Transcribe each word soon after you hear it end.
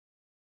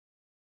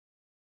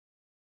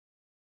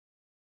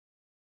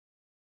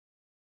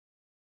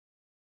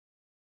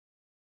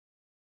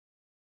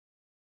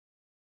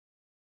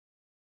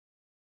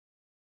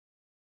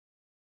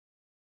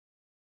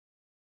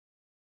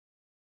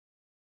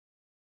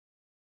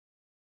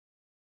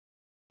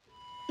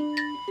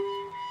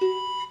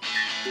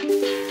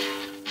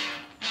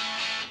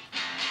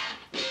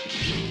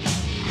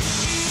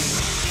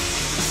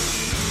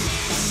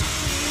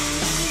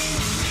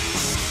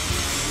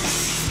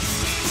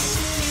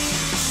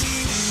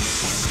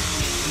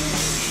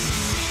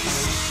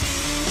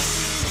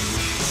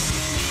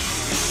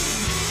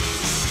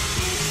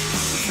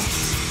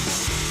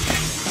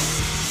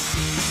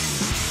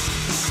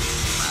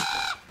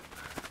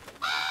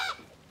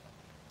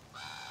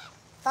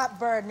That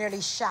bird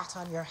nearly shat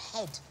on your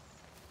head.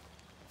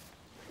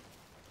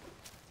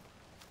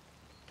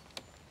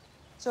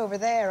 It's over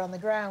there on the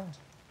ground.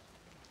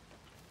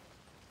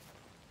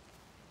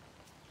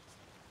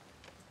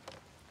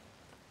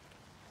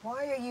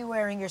 Why are you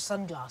wearing your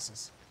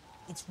sunglasses?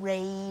 It's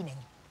raining.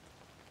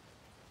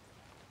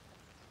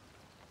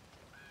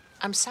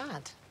 I'm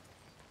sad.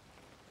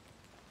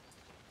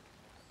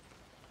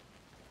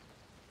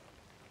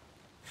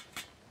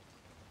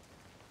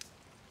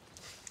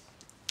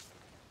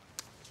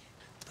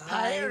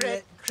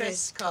 Pirate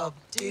Chris Cobb,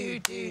 do.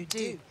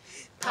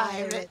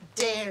 Pirate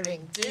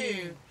daring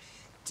do.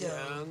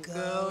 Don't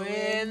go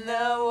in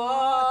the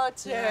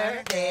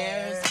water,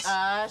 there's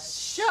a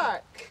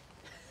shark.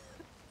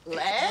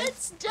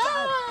 Let's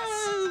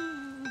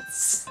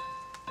dance!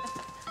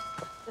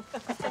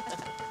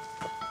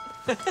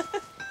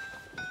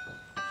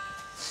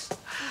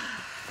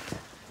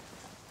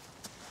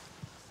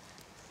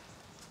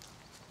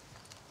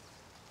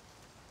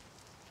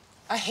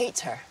 I hate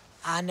her.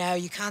 Ah, no,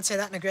 you can't say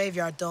that in a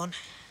graveyard, Dawn.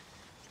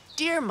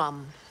 Dear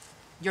Mum,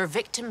 your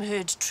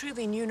victimhood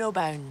truly knew no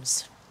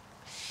bounds.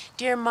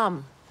 Dear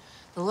Mum,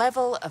 the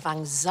level of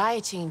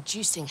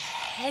anxiety-inducing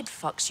head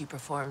fucks you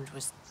performed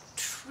was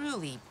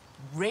truly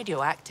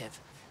radioactive.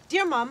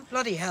 Dear Mum...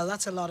 Bloody hell,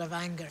 that's a lot of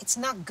anger. It's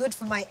not good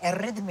for my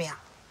arrhythmia.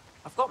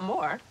 I've got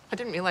more. I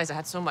didn't realize I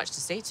had so much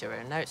to say to her,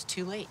 and now it's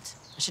too late.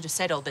 I should have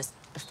said all this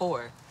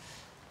before.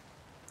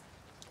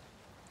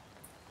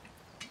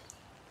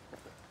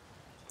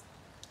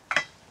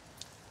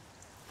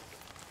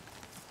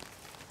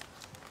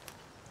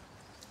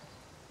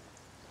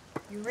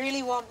 You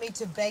really want me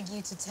to beg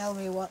you to tell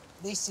me what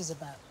this is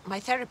about? My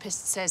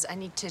therapist says I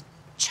need to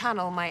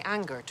channel my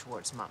anger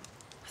towards Mum.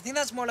 I think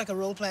that's more like a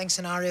role-playing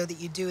scenario that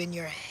you do in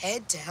your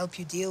head to help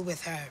you deal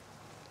with her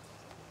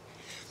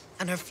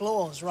and her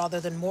flaws,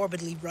 rather than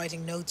morbidly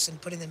writing notes and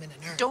putting them in an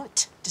urn.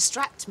 Don't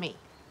distract me.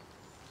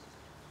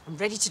 I'm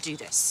ready to do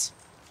this.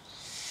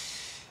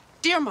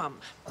 Dear Mum.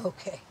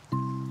 Okay.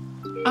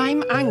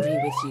 I'm angry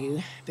with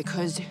you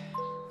because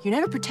you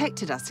never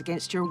protected us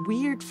against your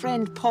weird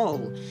friend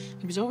Paul.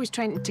 He was always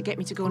trying to get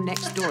me to go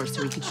next door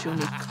so he could show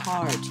me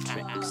card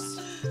tricks.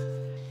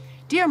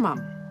 Dear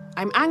Mum,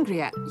 I'm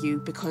angry at you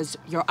because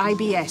your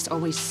IBS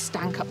always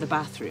stank up the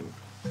bathroom.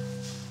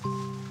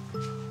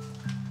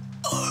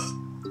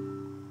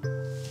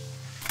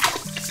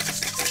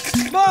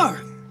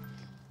 More!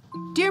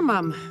 Dear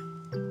Mum,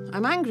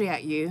 I'm angry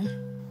at you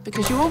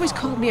because you always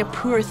called me a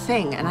poor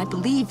thing and I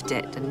believed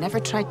it and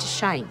never tried to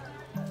shine.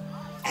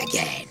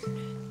 Again.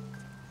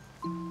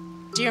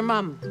 Dear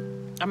Mum,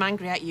 I'm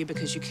angry at you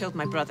because you killed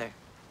my brother.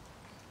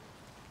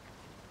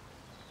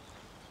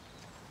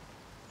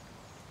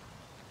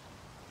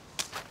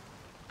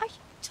 Are you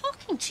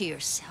talking to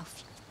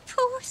yourself? You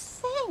poor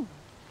thing.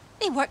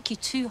 They work you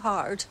too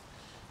hard.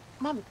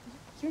 Mum,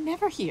 you're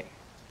never here.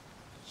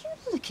 You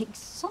look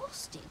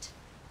exhausted.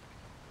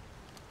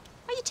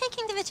 Are you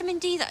taking the vitamin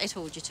D that I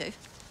told you to?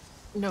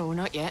 No,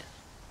 not yet.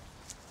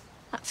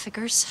 That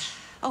figures.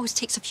 Always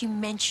takes a few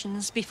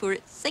mentions before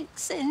it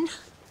sinks in.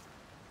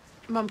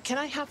 Mum, can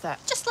I have that?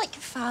 Just like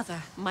your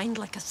father, mind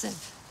like a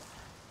sieve.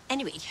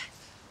 Anyway,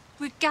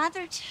 we're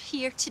gathered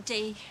here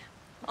today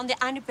on the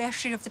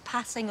anniversary of the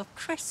passing of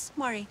Chris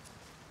Murray,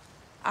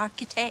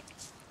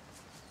 architect,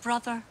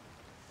 brother,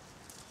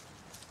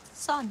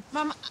 son.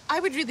 Mum, I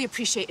would really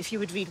appreciate if you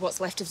would read what's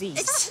left of these.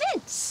 Is that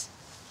mince?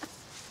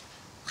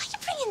 Why are you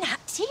bringing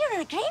that here in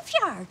a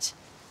graveyard?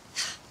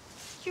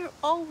 You're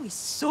always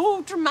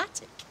so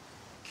dramatic.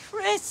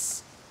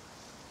 Chris,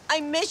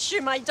 I miss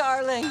you, my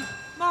darling.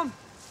 Mum,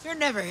 you're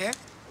never here.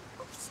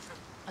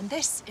 And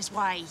this is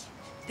why you're...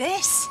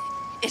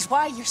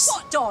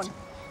 What, Dawn?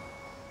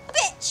 A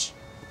bitch?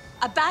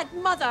 A bad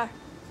mother?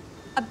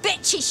 A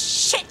bitchy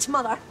shit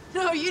mother?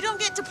 No, you don't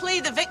get to play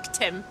the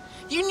victim.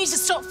 You need to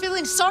stop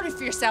feeling sorry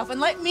for yourself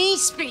and let me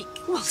speak.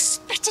 Well,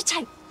 spit it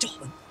out,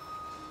 Dawn.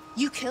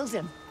 You killed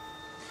him.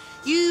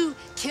 You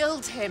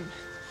killed him.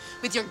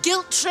 With your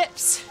guilt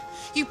trips.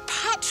 You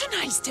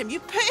patronized him. You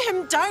put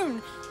him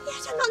down. He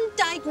had an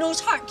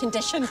undiagnosed heart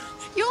condition.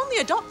 You only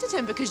adopted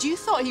him because you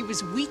thought he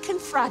was weak and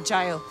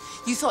fragile.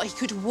 You thought he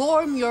could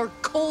warm your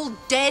cold,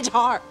 dead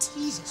heart.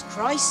 Jesus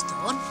Christ,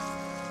 Dawn.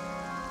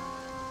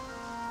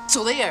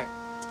 So there.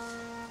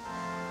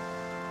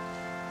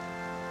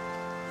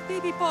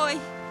 Baby boy.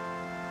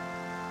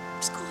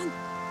 He's gone.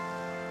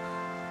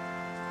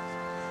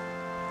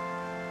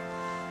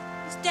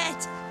 He's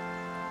dead.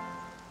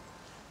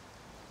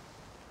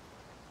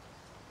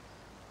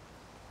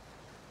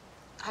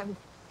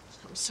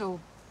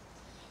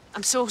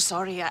 I'm so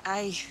sorry.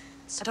 I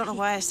don't know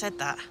why I said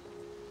that.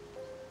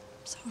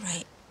 It's all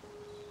right.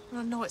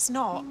 Well, no, it's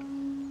not.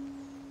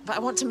 But I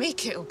want to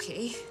make it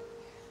okay.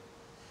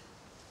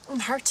 I'm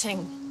hurting.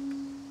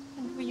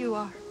 I know you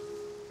are.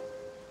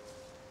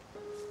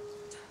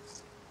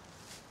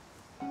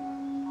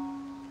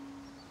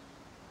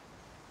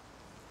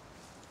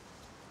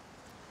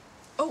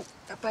 Oh,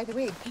 by the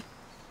way,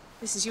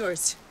 this is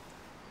yours.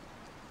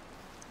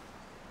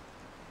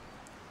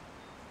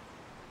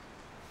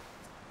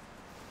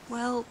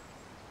 Well,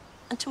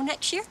 until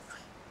next year.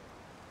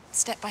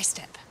 Step by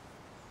step.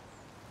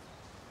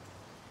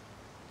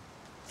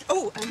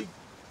 Oh,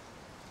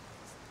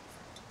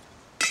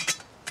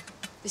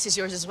 this is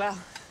yours as well.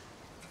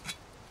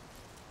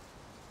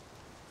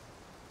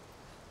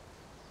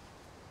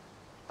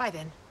 Bye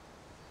then.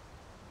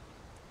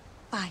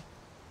 Bye.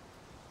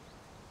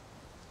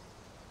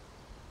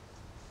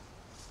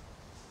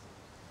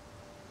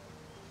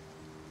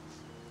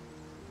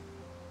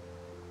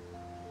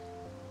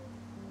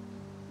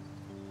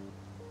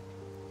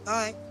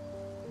 Bye.